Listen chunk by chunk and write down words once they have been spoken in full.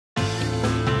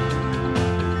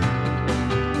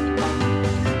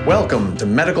Welcome to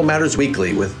Medical Matters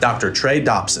Weekly with Dr. Trey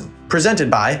Dobson, presented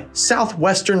by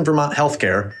Southwestern Vermont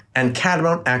Healthcare and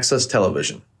Catamount Access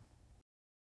Television.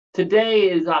 Today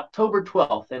is October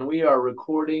 12th, and we are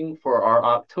recording for our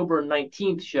October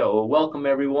 19th show. Welcome,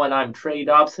 everyone. I'm Trey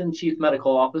Dobson, Chief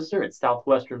Medical Officer at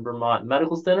Southwestern Vermont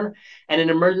Medical Center and an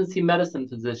emergency medicine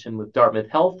physician with Dartmouth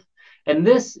Health. And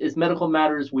this is Medical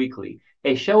Matters Weekly,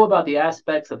 a show about the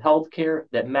aspects of healthcare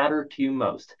that matter to you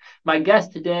most. My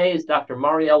guest today is Dr.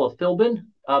 Mariella Filbin.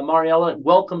 Mariella,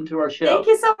 welcome to our show. Thank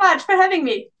you so much for having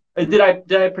me. Did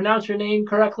I pronounce your name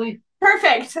correctly?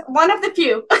 Perfect. One of the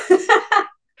few.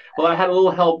 Well, I had a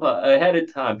little help ahead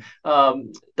of time.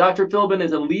 Dr. Filbin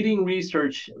is a leading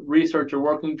researcher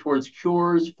working towards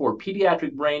cures for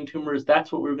pediatric brain tumors.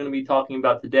 That's what we're going to be talking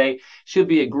about today. Should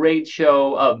be a great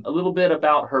show. A little bit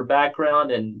about her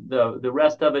background, and the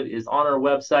rest of it is on our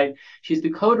website. She's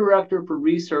the co-director for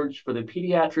research for the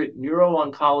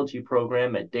Pediatric-Neurooncology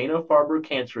Program at Dana-Farber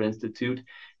Cancer Institute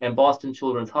and Boston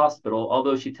Children's Hospital,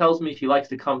 although she tells me she likes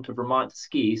to come to Vermont to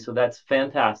ski, so that's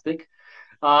fantastic.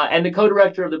 And the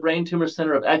co-director of the Brain Tumor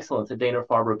Center of Excellence at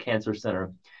Dana-Farber Cancer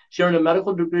Center. She earned a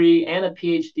medical degree and a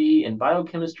PhD in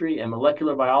biochemistry and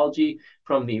molecular biology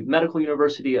from the Medical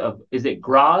University of, is it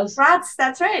Graz? Graz,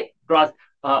 that's right. Graz,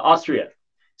 Austria.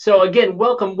 So again,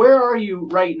 welcome. Where are you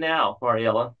right now,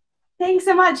 Mariella? Thanks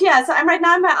so much. Yeah, so I'm right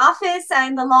now in my office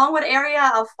in the Longwood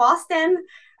area of Boston.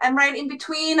 I'm right in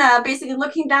between, basically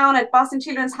looking down at Boston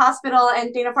Children's Hospital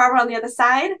and Dana-Farber on the other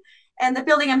side. And the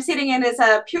building I'm sitting in is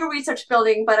a pure research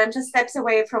building, but I'm just steps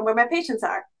away from where my patients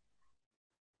are.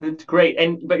 That's great.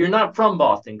 But you're not from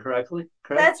Boston, correct?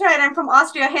 That's right. I'm from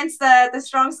Austria, hence the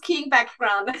strong skiing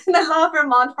background. And I love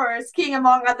Vermont for skiing,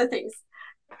 among other things.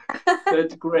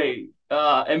 That's great.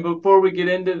 And before we get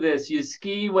into this, you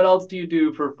ski. What else do you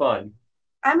do for fun?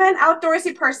 I'm an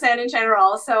outdoorsy person in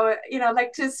general. So,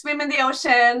 like to swim in the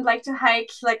ocean, like to hike,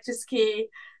 like to ski.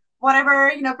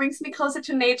 Whatever, brings me closer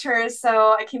to nature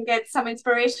so I can get some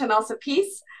inspiration, also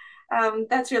peace.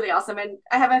 That's really awesome. And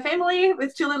I have a family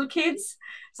with 2 little kids.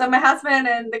 So my husband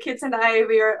and the kids and I,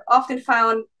 we are often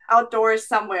found outdoors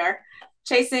somewhere,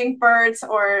 chasing birds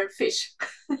or fish.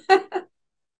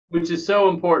 Which is so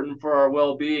important for our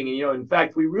well-being. And, in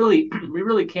fact, we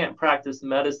really can't practice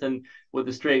medicine with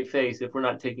a straight face if we're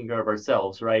not taking care of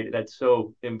ourselves, right? That's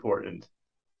so important.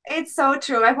 It's so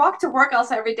true. I walk to work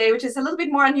also every day, which is a little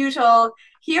bit more unusual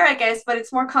here, I guess, but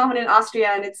it's more common in Austria.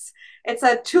 And it's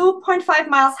a 2.5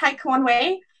 miles hike one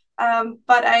way.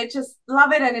 But I just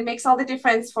love it. And it makes all the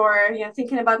difference for,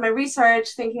 thinking about my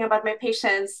research, thinking about my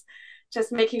patients,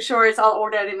 just making sure it's all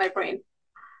ordered in my brain.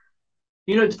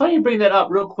 It's funny you bring that up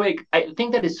real quick. I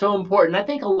think that is so important. I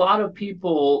think a lot of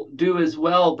people do as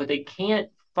well, but they can't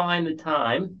find the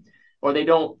time, or they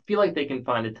don't feel like they can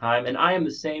find the time. And I am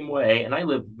the same way, and I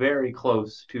live very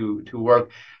close to work.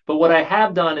 But what I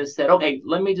have done is said, okay,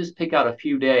 let me just pick out a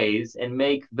few days and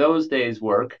make those days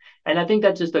work. And I think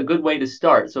that's just a good way to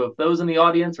start. So if those in the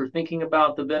audience are thinking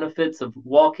about the benefits of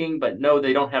walking, but know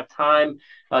they don't have time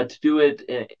to do it,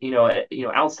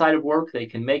 outside of work, they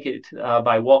can make it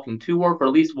by walking to work, or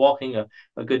at least walking a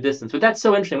good distance. But that's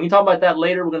so interesting. We can talk about that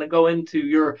later. We're going to go into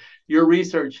your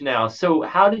research now. So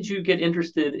how did you get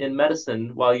interested in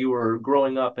medicine while you were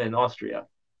growing up in Austria?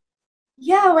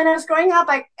 Yeah, when I was growing up,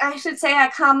 I should say I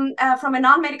come from a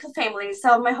non-medical family.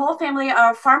 So my whole family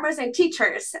are farmers and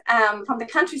teachers from the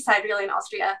countryside, really, in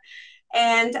Austria.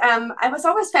 And I was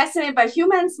always fascinated by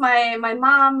humans. My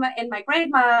mom and my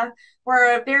grandma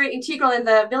were very integral in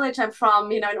the village I'm from,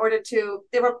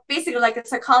 they were basically like the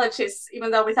psychologists,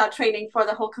 even though without training for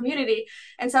the whole community.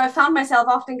 And so I found myself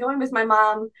often going with my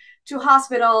mom to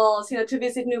hospitals, to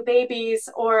visit new babies,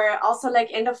 or also like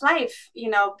end of life,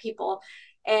 people.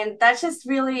 And that just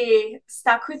really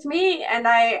stuck with me. And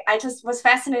I just was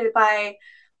fascinated by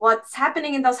what's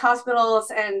happening in those hospitals,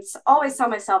 and always saw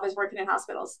myself as working in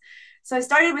hospitals. So I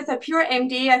started with a pure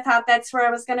MD. I thought that's where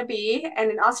I was going to be. And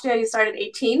in Austria, you start at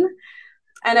 18.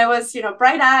 And I was,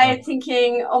 bright-eyed,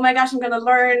 thinking, oh my gosh, I'm going to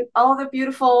learn all the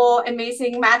beautiful,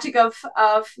 amazing magic of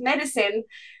medicine.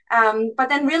 But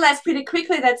then realized pretty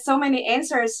quickly that so many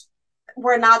answers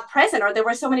were not present, or there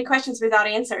were so many questions without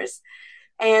answers.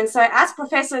 And so I asked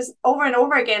professors over and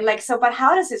over again, but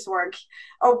how does this work?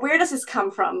 Or where does this come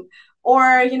from?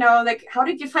 Or, how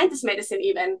did you find this medicine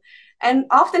even? And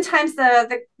oftentimes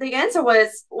the answer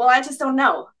was, well, I just don't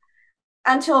know.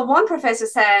 Until one professor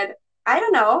said, I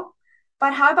don't know,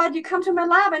 but how about you come to my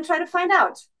lab and try to find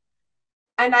out?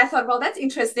 And I thought, well, that's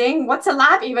interesting. What's a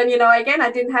lab even? Again,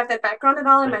 I didn't have that background at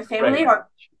all in my family, or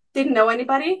didn't know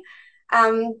anybody.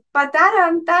 But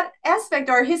that aspect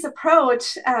or his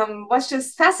approach was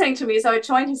just fascinating to me. So I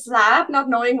joined his lab, not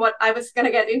knowing what I was going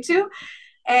to get into,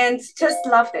 and just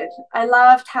loved it. I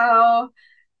loved how,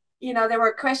 there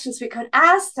were questions we could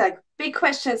ask, like big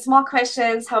questions, small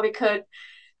questions, how we could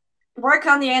work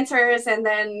on the answers, and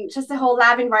then just the whole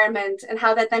lab environment and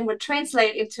how that then would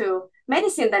translate into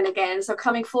medicine then again. So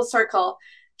coming full circle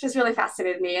just really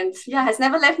fascinated me, and yeah, has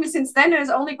never left me since then. It is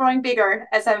only growing bigger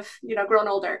as I've grown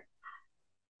older.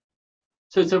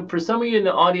 So for some of you in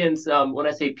the audience, when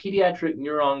I say pediatric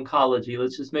neuro-oncology,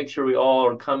 let's just make sure we all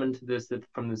are coming to this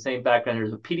from the same background here.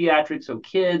 So pediatric, so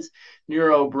kids,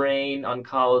 neuro, brain,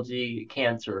 oncology,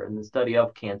 cancer, and the study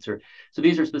of cancer. So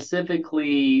these are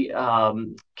specifically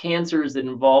cancers that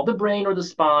involve the brain or the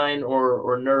spine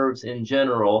or nerves in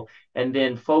general, and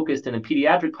then focused in a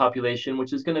pediatric population,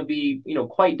 which is going to be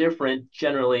quite different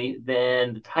generally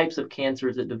than the types of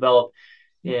cancers that develop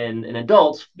in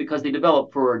adults, because they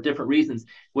develop for different reasons,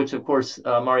 which of course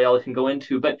Mariella can go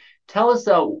into. But tell us,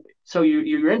 so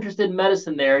you're interested in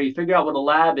medicine there, you figure out what a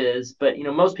lab is, but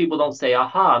most people don't say,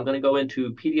 aha, I'm going to go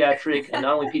into pediatric, and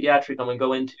not only pediatric, I'm going to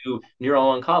go into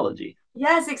neuro-oncology.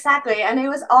 Yes, exactly. And it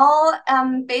was all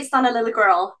based on a little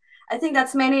girl. I think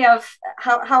that's many of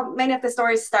how many of the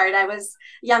stories start. I was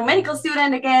a young medical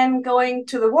student, again, going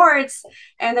to the wards,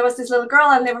 and there was this little girl,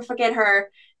 I'll never forget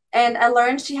her. And I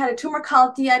learned she had a tumor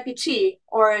called DIPG,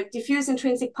 or diffuse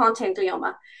intrinsic pontine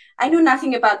glioma. I knew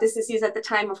nothing about this disease at the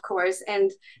time, of course,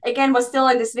 and again, was still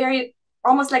in this very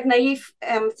almost like naive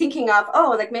thinking of,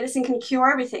 oh, like medicine can cure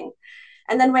everything.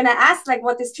 And then when I asked like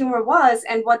what this tumor was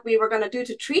and what we were going to do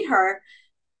to treat her,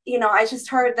 I just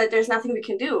heard that there's nothing we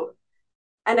can do.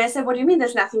 And I said, what do you mean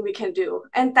there's nothing we can do?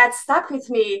 And that stuck with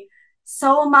me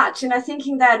so much. And I'm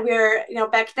thinking that we're,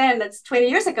 back then, that's 20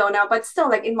 years ago now, but still,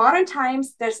 like in modern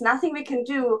times, there's nothing we can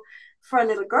do for a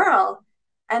little girl.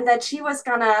 And that she was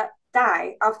gonna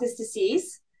die of this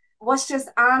disease was just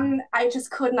I just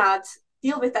could not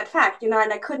deal with that fact, and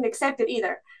I couldn't accept it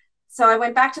either. So I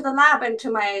went back to the lab and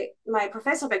to my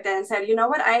professor back then and said, you know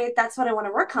what, that's what I want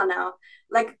to work on now.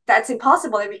 Like, that's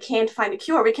impossible that we can't find a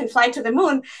cure. We can fly to the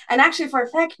moon. And actually, for a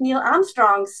fact, Neil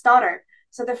Armstrong's daughter,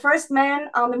 so the first man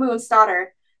on the moon's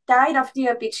daughter, died of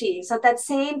DIPG, so that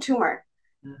same tumor.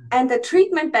 Mm-hmm. And the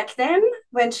treatment back then,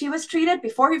 when she was treated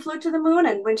before he flew to the moon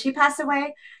and when she passed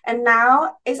away, and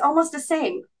now is almost the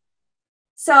same.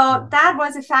 So that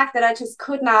was a fact that I just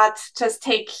could not just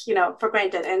take, for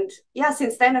granted. And yeah,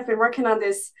 since then I've been working on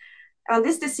this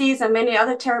disease and many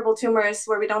other terrible tumors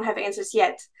where we don't have answers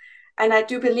yet. And I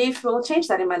do believe we'll change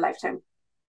that in my lifetime.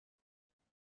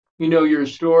 Your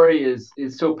story is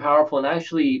so powerful. And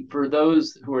actually, for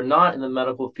those who are not in the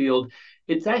medical field,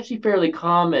 it's actually fairly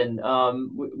common.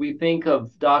 We think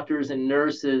of doctors and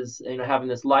nurses, having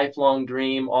this lifelong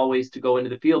dream always to go into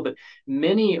the field, but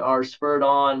many are spurred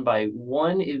on by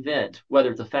one event, whether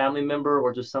it's a family member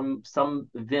or just some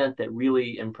event that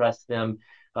really impressed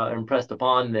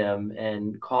upon them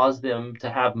and caused them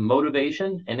to have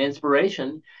motivation and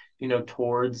inspiration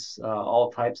towards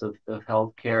all types of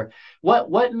healthcare.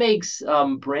 What makes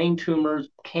brain tumors,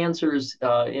 cancers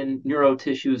in neuro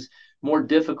tissues more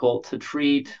difficult to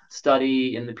treat,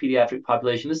 study in the pediatric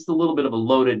population? This is a little bit of a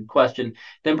loaded question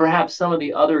than perhaps some of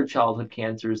the other childhood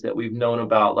cancers that we've known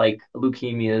about, like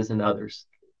leukemias and others.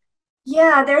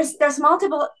 Yeah, there's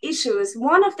multiple issues.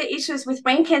 One of the issues with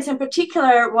brain cancer in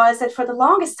particular was that for the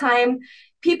longest time,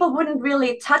 people wouldn't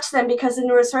really touch them because the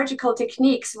neurosurgical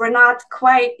techniques were not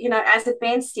quite, as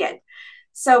advanced yet.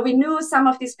 So we knew some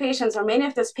of these patients, or many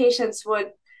of those patients,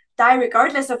 would die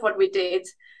regardless of what we did.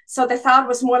 So the thought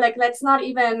was more like, let's not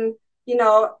even,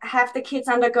 have the kids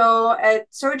undergo a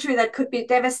surgery that could be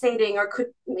devastating or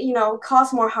could,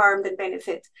 cause more harm than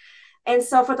benefit. And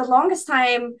so for the longest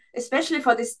time, especially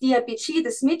for this DIPG,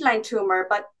 this midline tumor,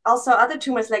 but also other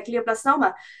tumors like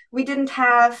glioblastoma, we didn't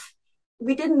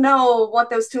know what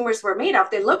those tumors were made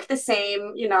of. They looked the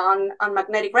same, on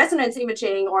magnetic resonance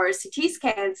imaging or CT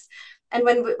scans. And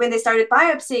when they started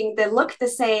biopsying, they looked the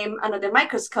same under the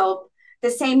microscope, the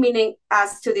same meaning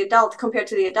as to the adult compared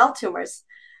to the adult tumors.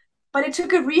 But it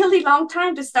took a really long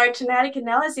time to start genetic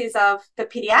analysis of the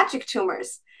pediatric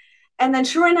tumors. And then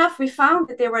sure enough, we found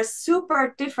that they were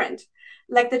super different.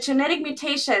 Like the genetic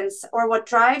mutations or what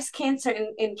drives cancer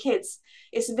in kids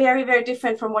is very, very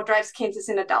different from what drives cancers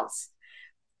in adults.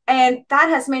 And that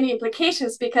has many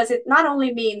implications because it not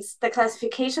only means the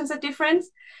classifications are different,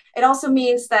 it also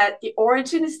means that the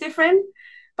origin is different,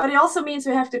 but it also means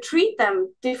we have to treat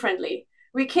them differently.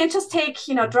 We can't just take,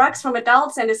 drugs from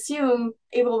adults and assume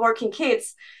it will work in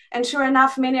kids. And sure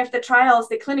enough, many of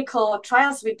the clinical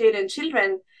trials we did in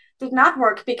children, did not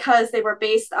work because they were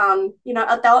based on,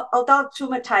 adult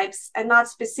tumor types and not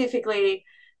specifically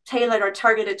tailored or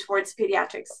targeted towards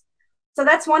pediatrics. So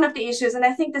that's one of the issues. And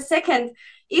I think the second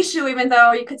issue, even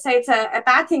though you could say it's a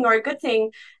bad thing or a good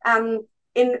thing,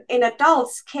 in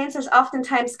adults, cancers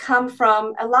oftentimes come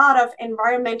from a lot of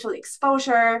environmental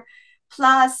exposure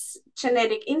plus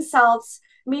genetic insults,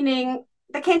 meaning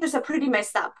the cancers are pretty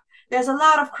messed up. There's a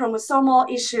lot of chromosomal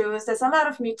issues, there's a lot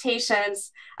of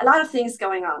mutations, a lot of things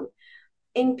going on.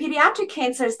 In pediatric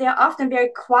cancers, they're often very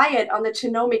quiet on the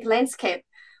genomic landscape.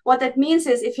 What that means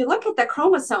is if you look at the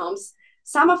chromosomes,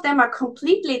 some of them are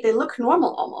completely, they look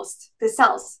normal almost, the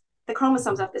cells, the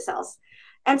chromosomes of the cells.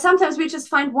 And sometimes we just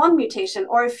find one mutation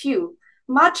or a few,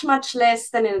 much, much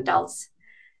less than in adults.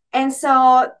 And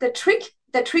so the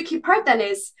tricky part then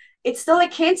is it's still a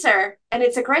cancer and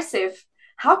it's aggressive.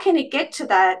 How can it get to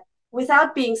that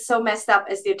without being so messed up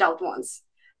as the adult ones?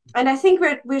 And I think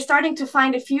we're starting to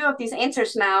find a few of these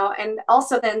answers now, and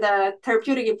also then the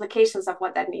therapeutic implications of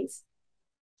what that means.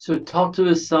 So talk to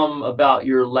us some about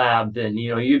your lab then.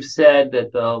 You've said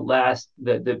that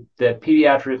the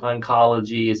pediatric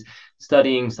oncology is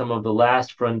studying some of the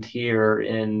last frontier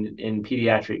in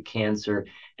pediatric cancer,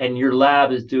 and your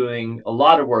lab is doing a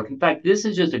lot of work. In fact, this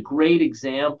is just a great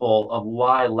example of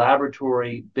why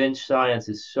laboratory bench science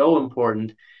is so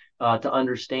important to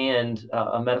understand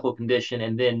a medical condition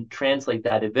and then translate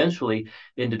that eventually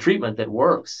into treatment that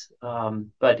works.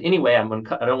 But anyway, I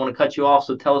don't want to cut you off,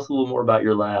 so tell us a little more about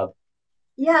your lab.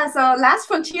 Yeah, so last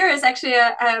frontier is actually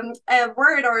a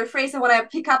word or a phrase I want to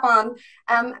pick up on.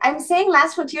 I'm saying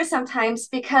last frontier sometimes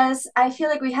because I feel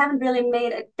like we haven't really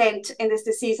made a dent in this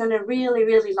disease in a really,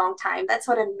 really long time. That's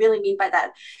what I really mean by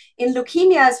that. In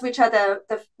leukemias, which are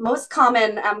the most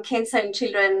common cancer in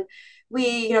children,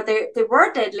 they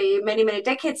were deadly many, many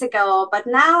decades ago, but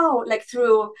now, like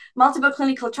through multiple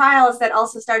clinical trials that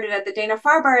also started at the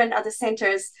Dana-Farber and other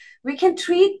centers, we can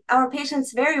treat our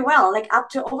patients very well, like up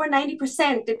to over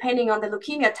 90%, depending on the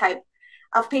leukemia type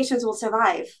of patients will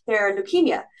survive their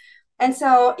leukemia. And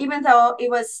so even though it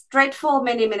was dreadful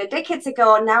many, many decades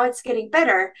ago, now it's getting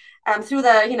better through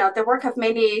the work of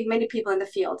many, many people in the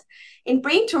field. In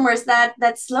brain tumors,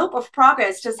 that slope of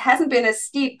progress just hasn't been as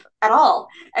steep at all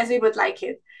as we would like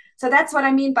it. So that's what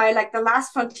I mean by like the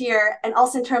last frontier, and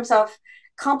also in terms of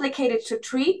complicated to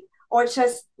treat or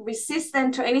just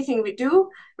resistant to anything we do,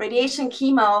 radiation,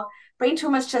 chemo. Brain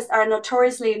tumors just are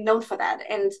notoriously known for that.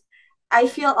 And I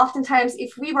feel oftentimes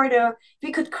if we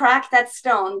could crack that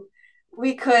stone,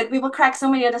 we will crack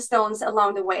so many other stones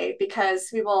along the way, because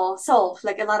we will solve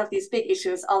like a lot of these big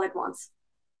issues all at once.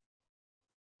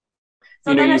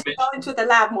 So then I should go into the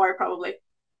lab more probably.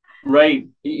 Right.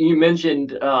 You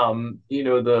mentioned, the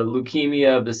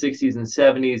leukemia of the 60s and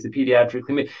 70s, the pediatric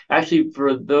leukemia. Actually,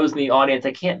 for those in the audience,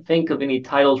 I can't think of any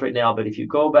titles right now, but if you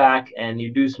go back and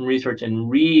you do some research and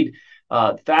read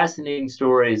fascinating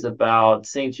stories about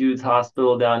St. Jude's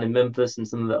Hospital down in Memphis and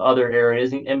some of the other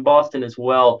areas, and Boston as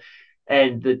well,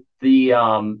 and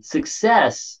the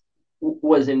success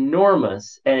was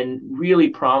enormous and really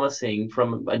promising,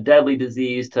 from a deadly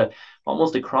disease to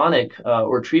almost a chronic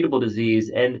or treatable disease.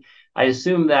 And I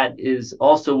assume that is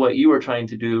also what you were trying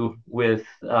to do with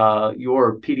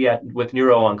your with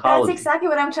neuro-oncology. That's exactly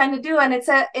what I'm trying to do, and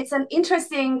it's an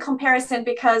interesting comparison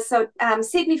because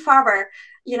Sidney Farber,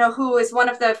 who is one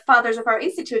of the fathers of our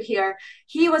institute here,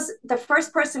 he was the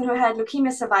first person who had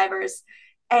leukemia survivors.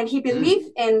 And he believed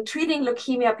in treating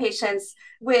leukemia patients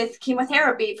with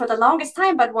chemotherapy for the longest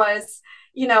time, but was,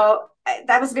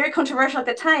 that was very controversial at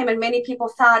the time. And many people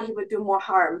thought he would do more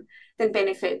harm than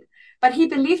benefit. But he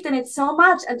believed in it so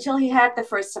much until he had the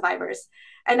first survivors.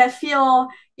 And I feel,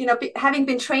 having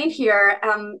been trained here,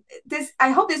 I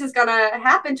hope this is going to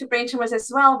happen to brain tumors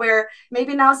as well, where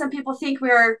maybe now some people think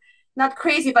we're not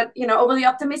crazy, but, overly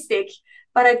optimistic.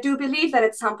 But I do believe that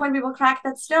at some point we will crack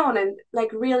that stone and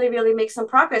like really, really make some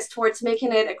progress towards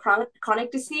making it a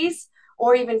chronic disease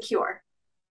or even cure.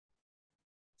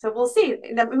 So we'll see.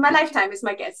 In my lifetime is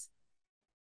my guess.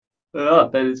 Oh,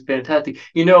 that is fantastic.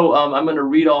 I'm going to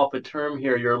read off a term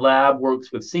here. Your lab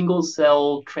works with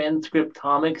single-cell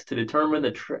transcriptomics to determine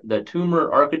the tumor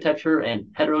architecture and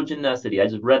heterogeneity. I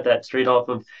just read that straight off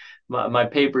of my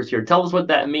papers here. Tell us what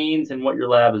that means and what your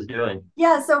lab is doing.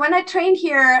 Yeah, so when I trained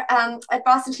here at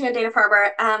Boston and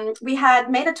Dana-Farber, we had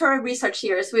mandatory research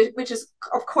years, which is,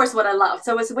 of course, what I love.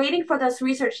 So I was waiting for those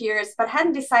research years, but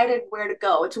hadn't decided where to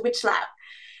go, to which lab.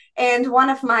 And one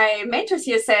of my mentors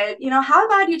here said, how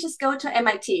about you just go to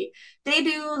MIT? They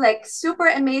do like super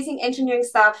amazing engineering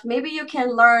stuff. Maybe you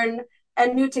can learn a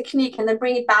new technique and then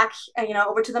bring it back,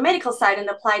 over to the medical side and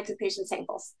apply it to patient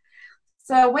samples.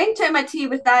 So I went to MIT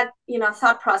with that,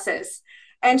 thought process.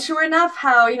 And sure enough,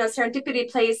 how, serendipity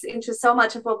plays into so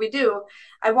much of what we do.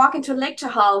 I walk into a lecture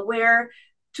hall where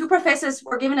two professors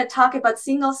were giving a talk about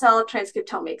single cell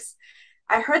transcriptomics.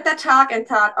 I heard that talk and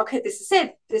thought, okay, this is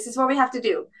it. This is what we have to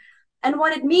do. And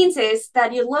what it means is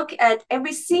that you look at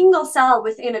every single cell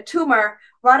within a tumor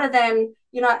rather than,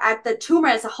 at the tumor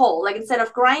as a whole. Like instead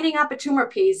of grinding up a tumor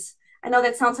piece, I know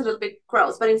that sounds a little bit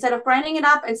gross, but instead of grinding it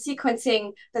up and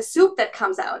sequencing the soup that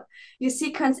comes out, you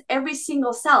sequence every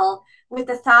single cell with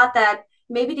the thought that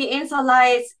maybe the answer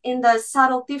lies in the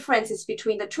subtle differences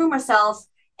between the tumor cells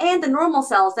and the normal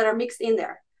cells that are mixed in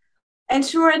there. And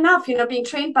sure enough, being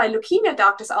trained by leukemia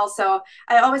doctors also,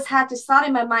 I always had this thought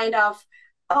in my mind of,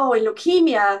 oh, in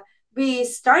leukemia, we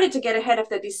started to get ahead of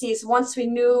the disease once we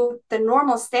knew the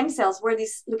normal stem cells where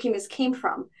these leukemias came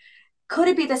from. Could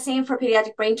it be the same for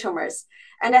pediatric brain tumors?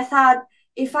 And I thought,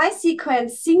 if I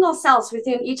sequence single cells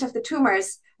within each of the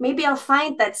tumors, maybe I'll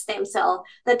find that stem cell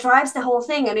that drives the whole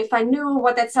thing. And if I knew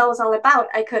what that cell was all about,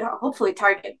 I could hopefully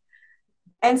target.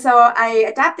 And so I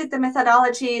adapted the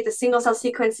methodology, the single cell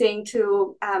sequencing,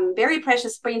 to very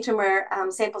precious brain tumor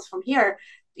samples from here,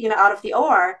 out of the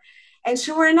OR. And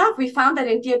sure enough, we found that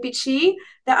in DRPG,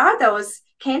 there are those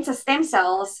cancer stem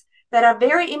cells that are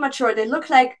very immature. They look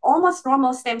like almost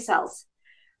normal stem cells.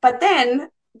 But then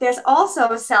there's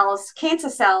also cells, cancer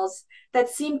cells, that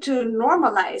seem to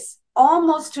normalize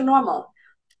almost to normal,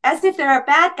 as if there are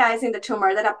bad guys in the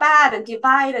tumor that are bad and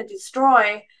divide and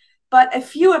destroy. But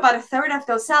about a third of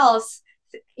those cells,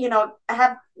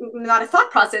 have not a thought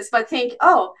process, but think,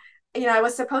 oh, I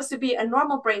was supposed to be a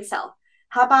normal brain cell.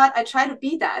 How about I try to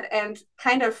be that and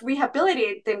kind of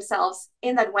rehabilitate themselves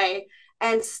in that way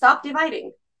and stop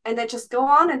dividing, and then just go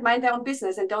on and mind their own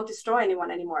business and don't destroy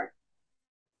anyone anymore.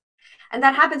 And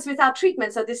that happens without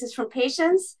treatment. So this is from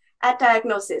patients at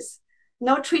diagnosis,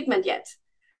 no treatment yet,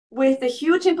 with the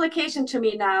huge implication to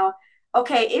me now,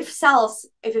 okay, if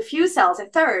a few cells, a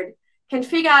third, can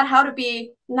figure out how to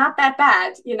be not that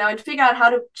bad, and figure out how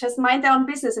to just mind their own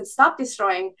business and stop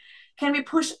destroying, can we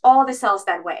push all the cells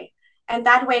that way? And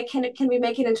that way, can we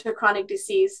make it into a chronic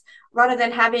disease rather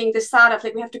than having this thought of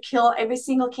like, we have to kill every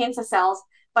single cancer cells,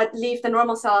 but leave the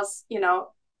normal cells,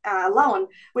 alone,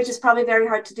 which is probably very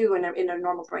hard to do in a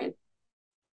normal brain.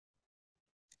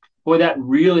 Boy, that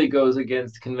really goes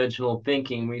against conventional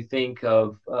thinking. We think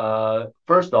of,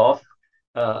 first off,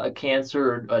 a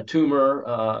cancer, a tumor,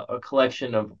 a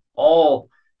collection of all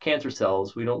cancer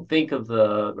cells. We don't think of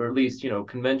or at least,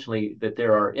 conventionally, that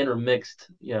there are intermixed,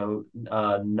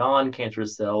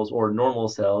 non-cancerous cells or normal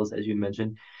cells, as you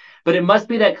mentioned. But it must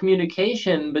be that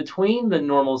communication between the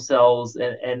normal cells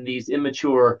and these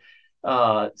immature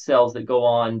cells that go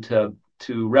on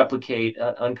to replicate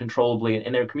uncontrollably,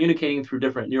 and they're communicating through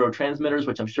different neurotransmitters,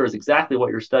 which I'm sure is exactly what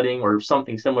you're studying or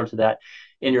something similar to that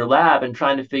in your lab, and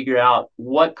trying to figure out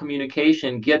what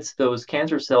communication gets those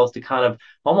cancer cells to kind of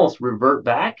almost revert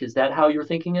back. Is that how you're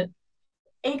thinking it?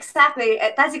 Exactly.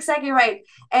 That's exactly right.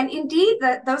 And indeed,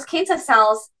 those cancer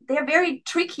cells, they're very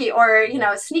tricky or,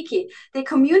 sneaky. They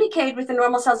communicate with the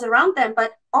normal cells around them,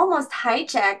 but almost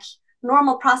hijack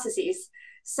normal processes.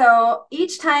 So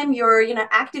each time you're,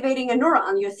 activating a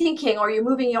neuron, you're thinking or you're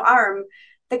moving your arm,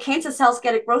 the cancer cells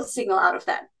get a growth signal out of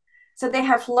that. So they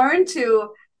have learned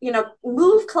to,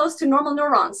 move close to normal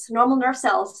neurons, normal nerve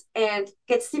cells, and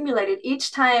get stimulated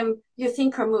each time you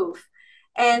think or move.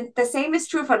 And the same is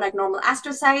true for like normal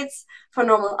astrocytes, for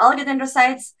normal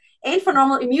oligodendrocytes, and for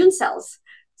normal immune cells.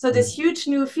 So this huge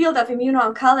new field of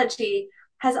immuno-oncology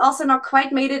has also not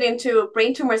quite made it into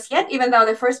brain tumors yet, even though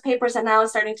the first papers are now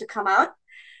starting to come out,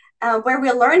 where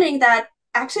we're learning that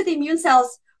actually the immune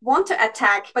cells want to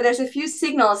attack, but there's a few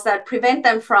signals that prevent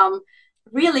them from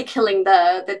really killing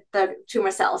the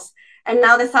tumor cells. And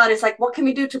now the thought is like, what can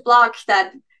we do to block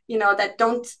that, that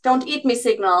don't eat me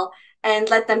signal and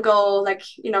let them go like,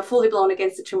 fully blown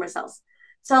against the tumor cells.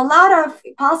 So a lot of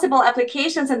possible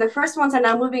applications, and the first ones are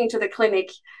now moving into the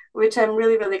clinic, which I'm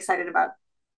really, really excited about.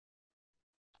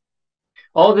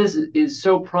 All this is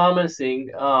so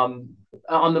promising.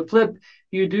 On the flip,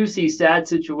 you do see sad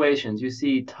situations. You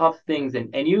see tough things,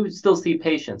 and you still see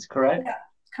patients, correct? Yeah,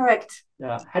 correct.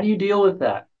 Yeah. How do you deal with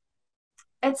that?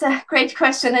 It's a great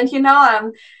question.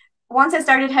 And, once I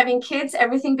started having kids,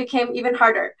 everything became even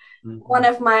harder. Mm-hmm. One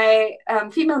of my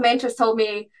female mentors told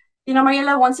me,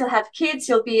 Mariela, once you'll have kids,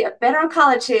 you'll be a better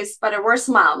oncologist, but a worse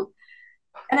mom.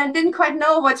 And I didn't quite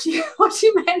know what she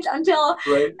meant until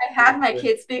I had my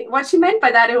kids. What she meant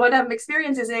by that, and what I'm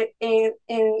experiencing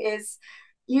is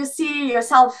you see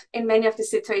yourself in many of the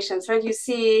situations, right? You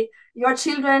see your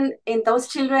children in those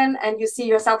children, and you see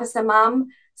yourself as a mom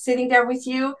sitting there with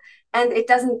you. And it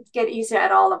doesn't get easier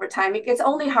at all over time. It gets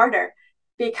only harder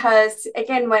because,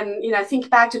 again, when I think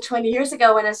back to 20 years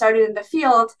ago when I started in the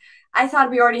field, I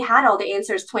thought we already had all the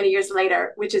answers 20 years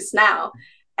later, which is now.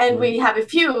 And we have a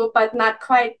few, but not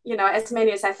quite, as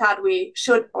many as I thought we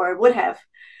should or would have.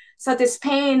 So this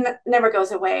pain never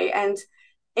goes away. And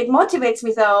it motivates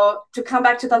me, though, to come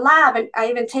back to the lab. And I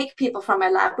even take people from my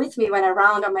lab with me when I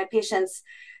round on my patients,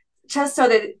 just so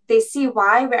that they see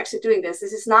why we're actually doing this.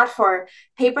 This is not for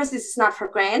papers. This is not for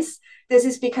grants. This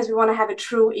is because we want to have a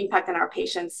true impact on our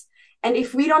patients. And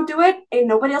if we don't do it,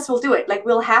 nobody else will do it. Like,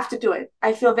 we'll have to do it.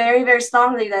 I feel very, very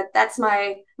strongly that that's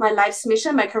my life's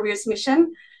mission, my career's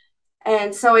mission.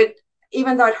 And so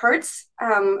even though it hurts,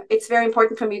 it's very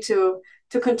important for me to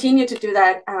continue to do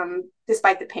that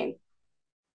despite the pain.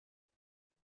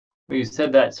 You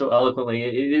said that so eloquently.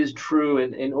 It is true.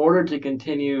 In order to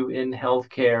continue in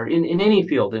healthcare, in any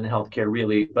field in healthcare,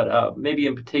 really, but maybe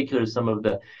in particular some of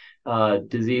the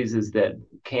diseases that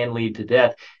can lead to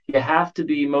death, you have to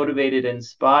be motivated,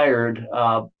 inspired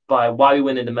by why we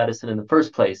went into medicine in the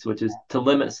first place, which is to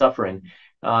limit suffering.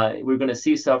 We're going to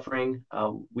see suffering.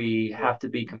 We have to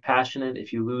be compassionate.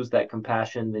 If you lose that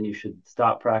compassion, then you should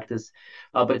stop practice.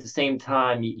 But at the same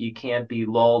time, you can't be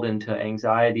lulled into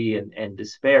anxiety and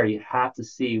despair. You have to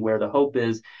see where the hope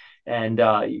is. And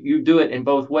you do it in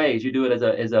both ways. You do it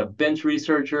as a bench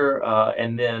researcher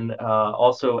and then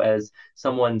also as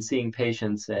someone seeing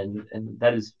patients. And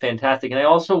that is fantastic. And I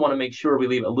also want to make sure we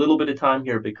leave a little bit of time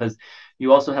here because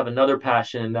you also have another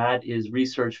passion, and that is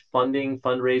research funding,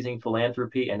 fundraising,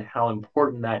 philanthropy, and how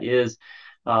important that is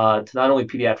to not only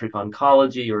pediatric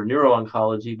oncology or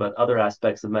neuro-oncology, but other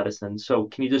aspects of medicine. So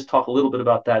can you just talk a little bit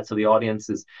about that so the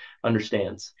audience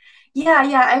understands?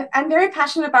 Yeah. I'm very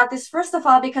passionate about this, first of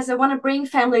all, because I want to bring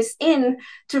families in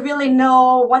to really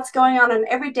know what's going on an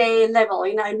everyday level,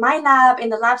 in my lab, in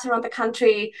the labs around the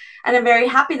country. And I'm very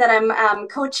happy that I'm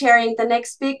co-chairing the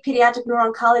next big Pediatric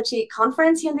Neuro-Oncology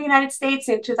conference here in the United States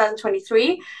in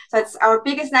 2023. So it's our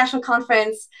biggest national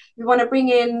conference. We want to bring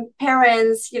in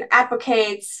parents,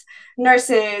 advocates,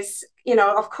 nurses,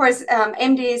 of course,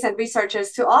 MDs and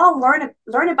researchers to all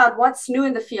learn about what's new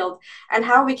in the field and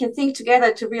how we can think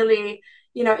together to really,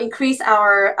 increase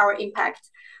our impact.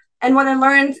 And what I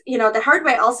learned, the hard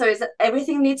way also is that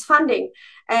everything needs funding.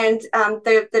 And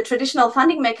the traditional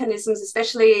funding mechanisms,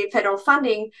 especially federal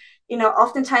funding,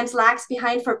 oftentimes lags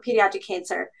behind for pediatric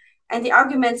cancer. And the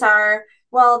arguments are,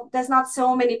 well, there's not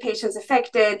so many patients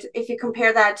affected if you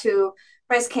compare that to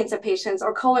breast cancer patients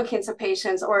or colon cancer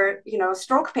patients or,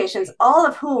 stroke patients, all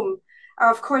of whom are,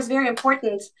 of course, very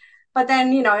important. But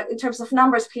then, in terms of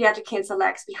numbers, pediatric cancer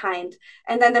lags behind.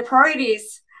 And then the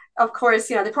priorities, of course,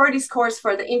 the priority scores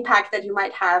for the impact that you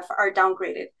might have are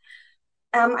downgraded.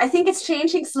 I think it's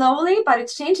changing slowly, but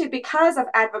it's changing because of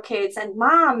advocates and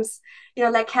moms,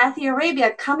 like Kathy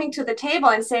Arabia, coming to the table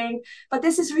and saying, but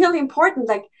this is really important.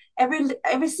 Like,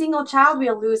 every single child we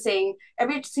are losing,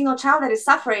 every single child that is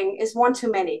suffering is one too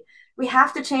many. We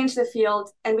have to change the field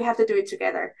and we have to do it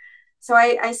together. So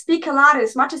I speak a lot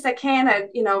as much as I can at,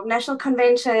 national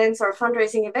conventions or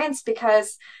fundraising events,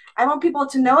 because I want people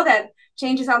to know that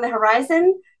change is on the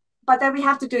horizon, but that we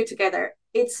have to do it together.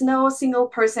 It's no single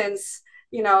person's,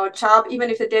 job, even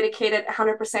if they dedicated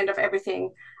 100% of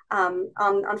everything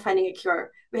on finding a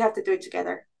cure. We have to do it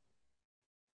together.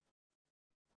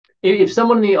 If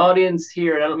someone in the audience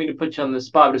here, and I don't mean to put you on the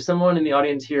spot, but if someone in the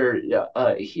audience here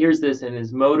hears this and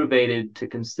is motivated to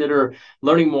consider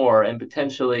learning more and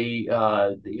potentially,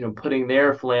 putting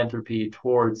their philanthropy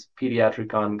towards pediatric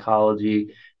oncology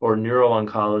or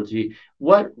neuro-oncology,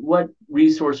 what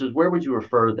resources, where would you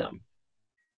refer them?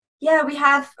 Yeah, we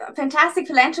have fantastic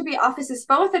philanthropy offices,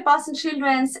 both at Boston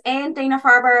Children's and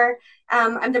Dana-Farber.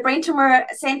 I'm the Brain Tumor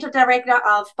Center Director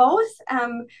of both,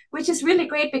 which is really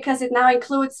great because it now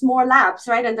includes more labs,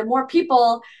 right? And the more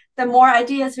people, the more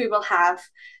ideas we will have.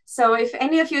 So if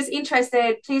any of you is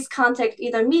interested, please contact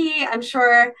either me. I'm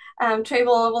sure Trey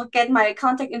will get my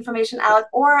contact information out,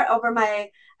 or over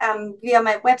via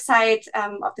my website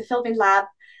of the Filbin lab.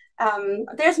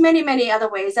 There's many other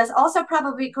ways. There's also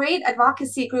probably great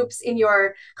advocacy groups in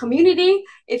your community.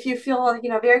 If you feel,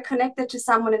 very connected to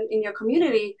someone in your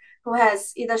community who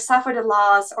has either suffered a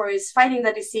loss or is fighting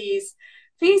the disease,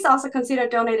 please also consider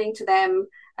donating to them,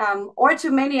 or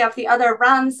to many of the other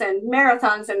runs and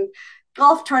marathons and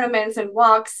golf tournaments and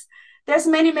walks. There's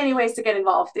many ways to get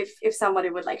involved if somebody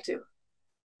would like to.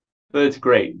 That's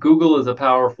great. Google is a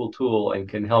powerful tool and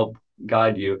can help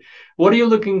guide you. What are you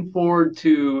looking forward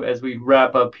to as we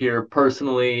wrap up here,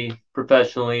 personally,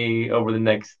 professionally, over the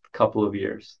next couple of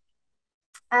years?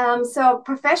 So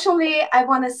professionally, I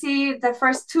want to see the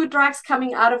first 2 drugs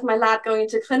coming out of my lab going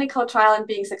into clinical trial and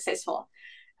being successful.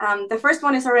 The first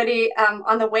one is already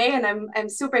on the way, and I'm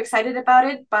super excited about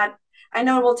it, but I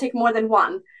know it will take more than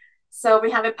one. So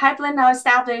we have a pipeline now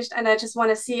established, and I just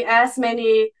want to see as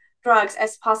many drugs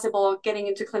as possible getting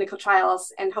into clinical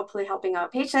trials and hopefully helping our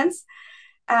patients.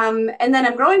 And then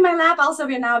I'm growing my lab. Also,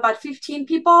 we're now about 15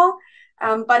 people.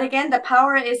 But again, the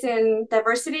power is in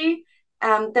diversity.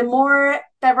 The more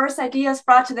diverse ideas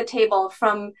brought to the table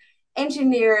from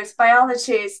engineers,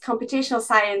 biologists, computational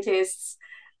scientists,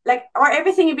 or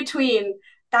everything in between,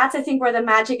 that's, I think, where the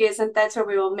magic is, and that's where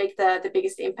we will make the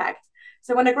biggest impact.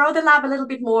 So I want to grow the lab a little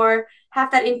bit more, have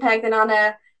that impact, and on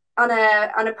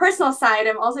a personal side,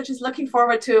 I'm also just looking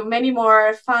forward to many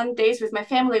more fun days with my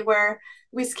family where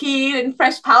we ski in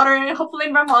fresh powder, hopefully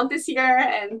in Vermont this year,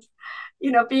 and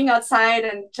being outside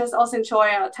and just also enjoy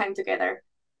our time together.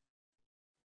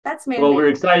 That's mainly. Well, we're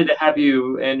excited to have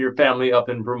you and your family up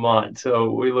in Vermont.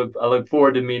 So I look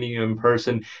forward to meeting you in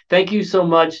person. Thank you so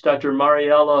much, Dr.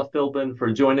 Mariella Filbin,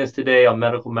 for joining us today on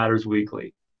Medical Matters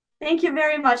Weekly. Thank you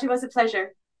very much. It was a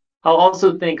pleasure. I'll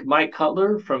also thank Mike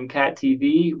Cutler from CAT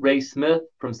TV, Ray Smith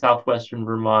from Southwestern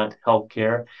Vermont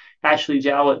Healthcare, Ashley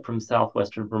Jowett from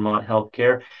Southwestern Vermont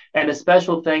Healthcare, and a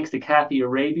special thanks to Kathy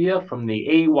Arabia from the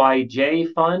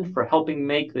AYJ Fund for helping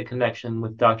make the connection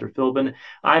with Dr. Filbin.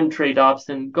 I'm Trey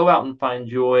Dobson. Go out and find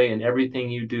joy in everything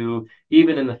you do,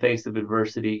 even in the face of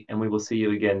adversity, and we will see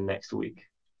you again next week.